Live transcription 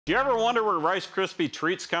Do you ever wonder where Rice Krispie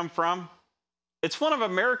treats come from? It's one of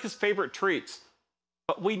America's favorite treats,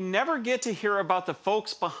 but we never get to hear about the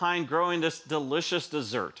folks behind growing this delicious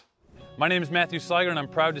dessert. My name is Matthew Sligar, and I'm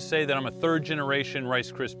proud to say that I'm a third-generation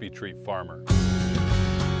Rice Krispie treat farmer.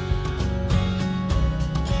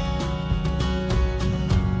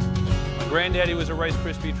 My granddaddy was a Rice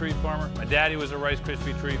Krispie treat farmer, my daddy was a Rice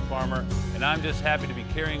Krispie treat farmer, and I'm just happy to be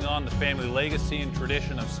carrying on the family legacy and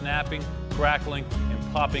tradition of snapping, crackling, and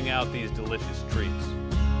popping out these delicious treats.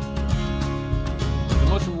 The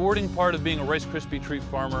most rewarding part of being a Rice Krispie treat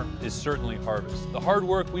farmer is certainly harvest. The hard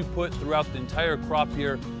work we put throughout the entire crop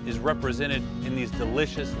year is represented in these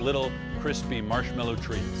delicious little crispy marshmallow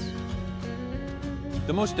treats.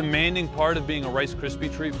 The most demanding part of being a Rice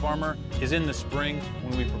Krispie treat farmer is in the spring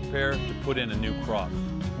when we prepare to put in a new crop.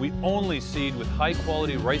 We only seed with high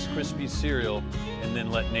quality Rice Krispie cereal and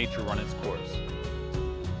then let nature run its course.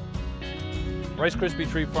 Rice Krispie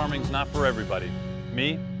treat farming is not for everybody.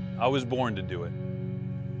 Me, I was born to do it.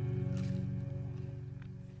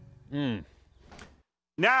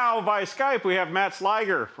 Now, via Skype, we have Matt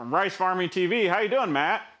Sligar from Rice Farming TV. How you doing,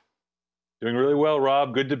 Matt? Doing really well,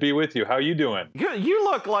 Rob. Good to be with you. How you doing? Good. You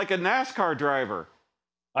look like a NASCAR driver.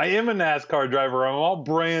 I am a NASCAR driver. I'm all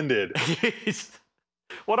branded.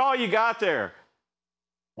 What all you got there?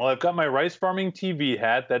 Well, I've got my Rice Farming TV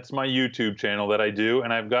hat. That's my YouTube channel that I do.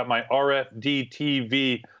 And I've got my RFD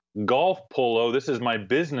TV golf polo. This is my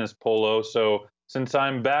business polo. So since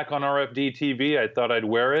I'm back on RFD TV, I thought I'd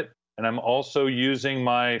wear it. And I'm also using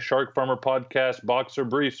my Shark Farmer Podcast boxer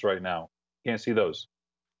briefs right now. Can't see those.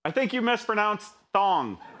 I think you mispronounced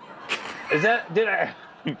thong. Is that, did I?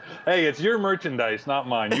 Hey, it's your merchandise, not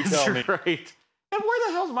mine. You tell me. That's right. And where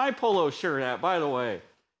the hell's my polo shirt at, by the way?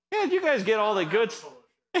 Yeah, you guys get all the good.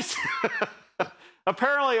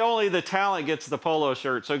 Apparently only the talent gets the polo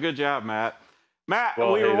shirt, so good job, Matt. Matt,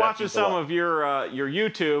 well, we were watching some of your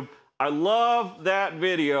YouTube. I love that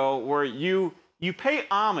video where you pay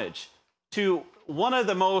homage to one of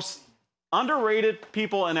the most underrated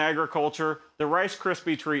people in agriculture, the Rice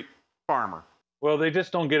Krispie treat farmer. Well, they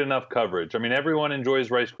just don't get enough coverage. I mean, everyone enjoys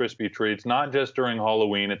Rice Krispie treats, not just during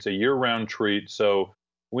Halloween. It's a year-round treat, so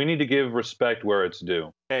we need to give respect where it's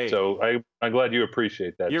due. Hey, so I'm glad you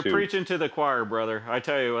appreciate that, you're too. preaching to the choir, brother. I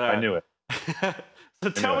tell you that. I knew it. So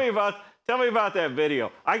tell me about that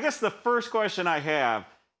video. I guess the first question I have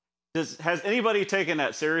is, has anybody taken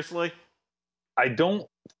that seriously? I don't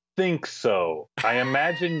think so. I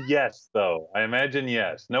imagine yes, though. I imagine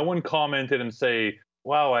yes. No one commented and say,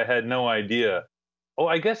 wow, I had no idea. Oh,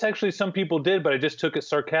 I guess actually some people did, but I just took it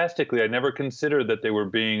sarcastically. I never considered that they were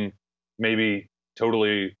being maybe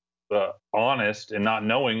totally honest and not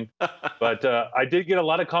knowing. But I did get a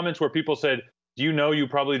lot of comments where people said, do you know you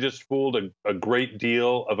probably just fooled a great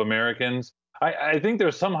deal of Americans? I think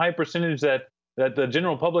there's some high percentage that the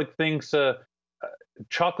general public thinks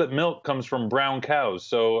chocolate milk comes from brown cows.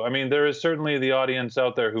 So, I mean, there is certainly the audience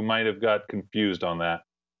out there who might have got confused on that.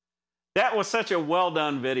 That was such a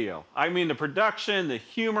well-done video. I mean, the production, the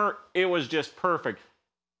humor, it was just perfect.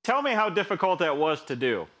 Tell me how difficult that was to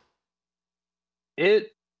do.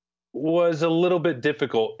 It was a little bit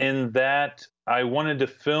difficult in that I wanted to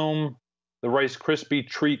film the Rice Krispie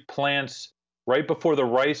treat plants right before the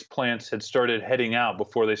rice plants had started heading out,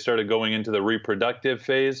 before they started going into the reproductive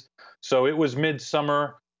phase. So it was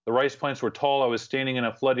midsummer. The rice plants were tall. I was standing in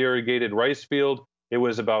a flood irrigated rice field. It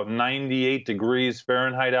was about 98 degrees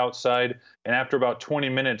Fahrenheit outside. And after about 20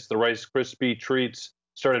 minutes, the Rice Krispie treats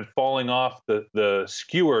started falling off the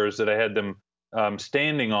skewers that I had them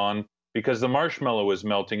standing on because the marshmallow was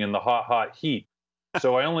melting in the hot heat.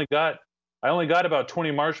 So I only got about 20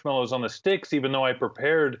 marshmallows on the sticks, even though I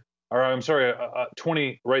prepared, or I'm sorry,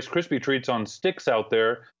 20 Rice Krispie treats on sticks out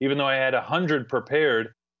there, even though I had 100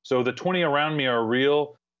 prepared. So the 20 around me are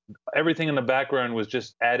real. Everything in the background was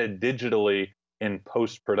just added digitally in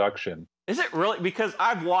post-production. Is it really? Because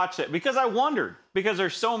I've watched it, because I wondered, because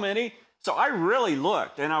there's so many. So I really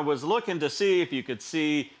looked, and I was looking to see if you could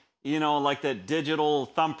see, you know, like that digital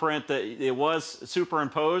thumbprint that it was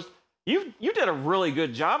superimposed. You did a really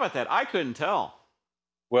good job at that. I couldn't tell.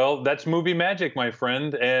 Well, that's movie magic, my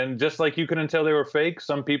friend. And just like you couldn't tell they were fake,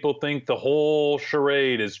 some people think the whole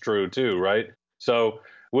charade is true too, right? So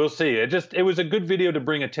we'll see. It was a good video to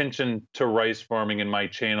bring attention to rice farming in my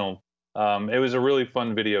channel. It was a really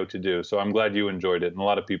fun video to do, so I'm glad you enjoyed it, and a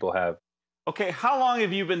lot of people have. Okay, how long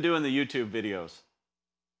have you been doing the YouTube videos?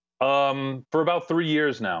 For about 3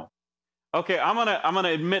 years now. Okay, I'm gonna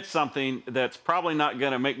admit something that's probably not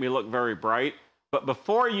gonna make me look very bright, but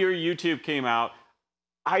before your YouTube came out,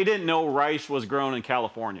 I didn't know rice was grown in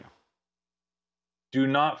California. do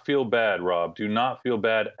not feel bad, Rob. Do not feel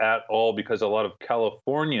bad at all because a lot of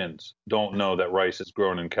Californians don't know that rice is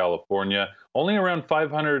grown in California. Only around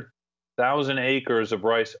 500,000 acres of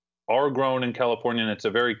rice are grown in California, and it's a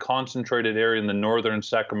very concentrated area in the northern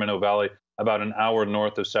Sacramento Valley, about an hour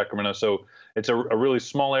north of Sacramento. So it's a really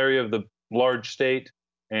small area of the large state,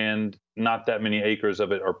 and not that many acres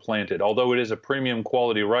of it are planted. Although it is a premium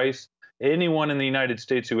quality rice, anyone in the United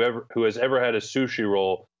States who has ever had a sushi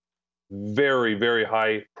roll, very, very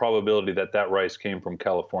high probability that that rice came from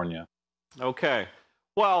California. Okay.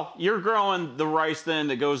 Well, you're growing the rice then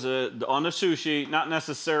that goes on the sushi, not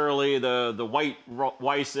necessarily the white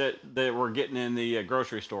rice that we're getting in the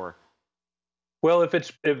grocery store. Well, if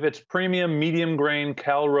it's premium medium grain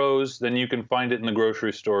Cal Rose, then you can find it in the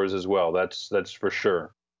grocery stores as well. That's for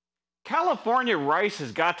sure. California rice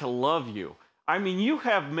has got to love you. I mean, you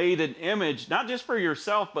have made an image, not just for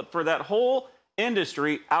yourself, but for that whole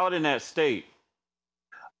industry out in that state.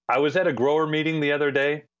 I was at a grower meeting the other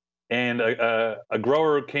day, and a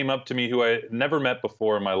grower came up to me who I never met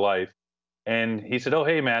before in my life, and he said, "Oh,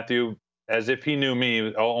 hey, Matthew," as if he knew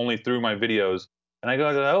me only through my videos. And I go,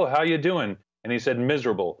 "Oh, how you doing?" And he said,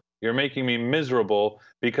 "Miserable. You're making me miserable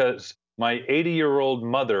because my 80-year-old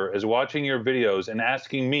mother is watching your videos and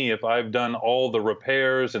asking me if I've done all the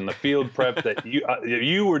repairs and the field prep that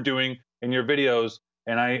you were doing in your videos."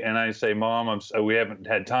 And I say, "Mom, we haven't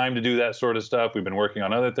had time to do that sort of stuff. We've been working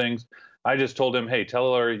on other things." I just told him, "Hey,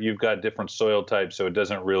 tell her you've got different soil types, so it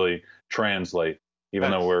doesn't really translate,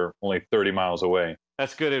 even though we're only 30 miles away."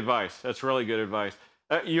 That's good advice. That's really good advice.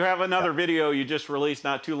 You have another video you just released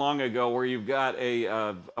not too long ago where you've got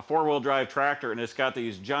a four-wheel drive tractor and it's got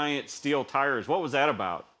these giant steel tires. What was that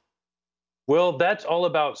about? Well, that's all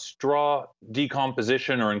about straw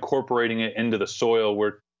decomposition or incorporating it into the soil.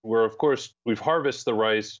 We're of course, we've harvested the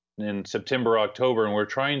rice in September, October, and we're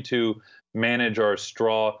trying to manage our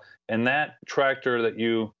straw. And that tractor that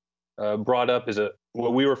you brought up is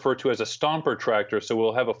what we refer to as a stomper tractor. So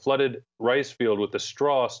we'll have a flooded rice field with the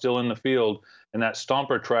straw still in the field, and that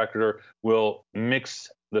stomper tractor will mix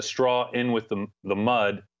the straw in with the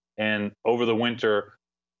mud. And over the winter,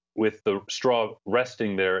 with the straw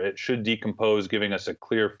resting there, it should decompose, giving us a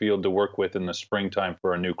clear field to work with in the springtime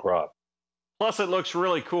for a new crop. Plus, it looks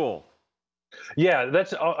really cool. Yeah,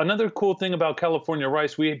 that's another cool thing about California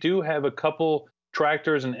rice. We do have a couple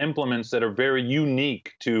tractors and implements that are very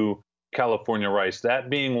unique to California rice.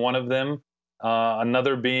 That being one of them.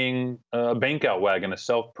 Another being a bank out wagon, a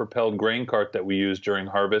self-propelled grain cart that we use during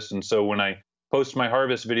harvest. And so when I post my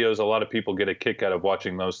harvest videos, a lot of people get a kick out of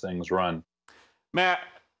watching those things run. Matt,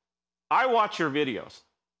 I watch your videos.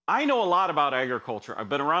 I know a lot about agriculture. I've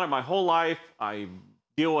been around it my whole life. I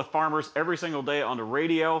deal with farmers every single day on the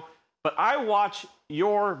radio. But I watch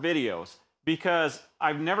your videos because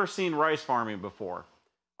I've never seen rice farming before.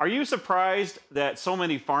 Are you surprised that so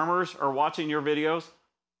many farmers are watching your videos?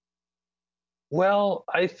 Well,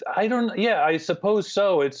 I don't. Yeah, I suppose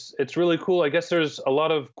so. It's really cool. I guess there's a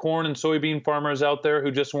lot of corn and soybean farmers out there who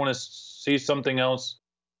just want to see something else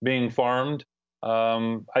being farmed.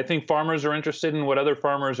 I think farmers are interested in what other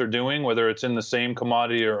farmers are doing, whether it's in the same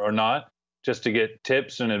commodity or not, just to get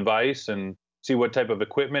tips and advice and see what type of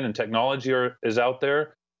equipment and technology is out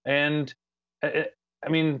there. And I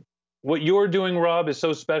mean, what you're doing, Rob, is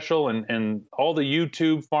so special, and all the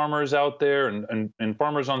YouTube farmers out there and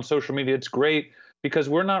farmers on social media, it's great because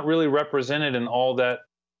we're not really represented in all that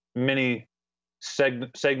many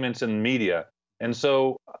segments in media. And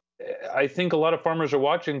so I think a lot of farmers are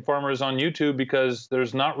watching farmers on YouTube because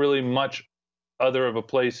there's not really much other of a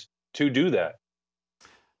place to do that.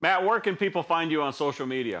 Matt, where can people find you on social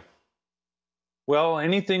media? Well,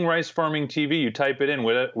 anything Rice Farming TV, you type it in,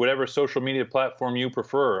 whatever social media platform you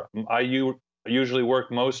prefer. I usually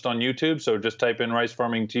work most on YouTube, so just type in Rice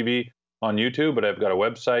Farming TV on YouTube, but I've got a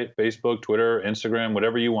website, Facebook, Twitter, Instagram,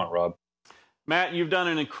 whatever you want, Rob. Matt, you've done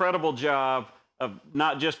an incredible job of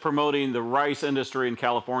not just promoting the rice industry in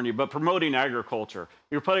California, but promoting agriculture.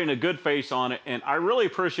 You're putting a good face on it, and I really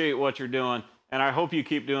appreciate what you're doing, and I hope you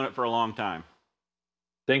keep doing it for a long time.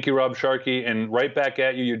 Thank you, Rob Sharkey, and right back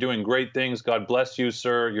at you. You're doing great things. God bless you,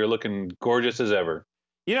 sir. You're looking gorgeous as ever.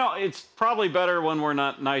 You know, it's probably better when we're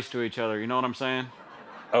not nice to each other. You know what I'm saying?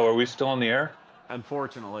 Oh, are we still on the air?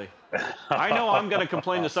 Unfortunately. I know I'm going to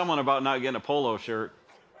complain to someone about not getting a polo shirt.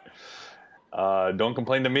 Don't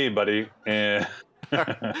complain to me, buddy. Matt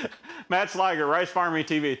Sligar, Rice Farming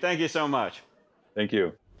TV. Thank you so much. Thank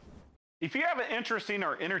you. If you have an interesting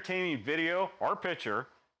or entertaining video or picture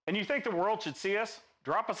and you think the world should see us,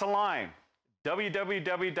 drop us a line,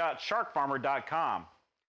 www.sharkfarmer.com.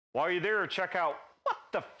 While you're there, check out What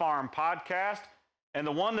the Farm podcast. and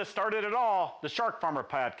the one that started it all, the Shark Farmer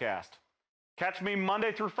Podcast. Catch me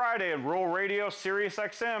Monday through Friday at Rural Radio Sirius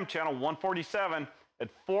XM, channel 147 at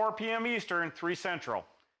 4 p.m. Eastern, 3 Central.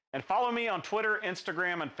 And follow me on Twitter,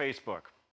 Instagram, and Facebook.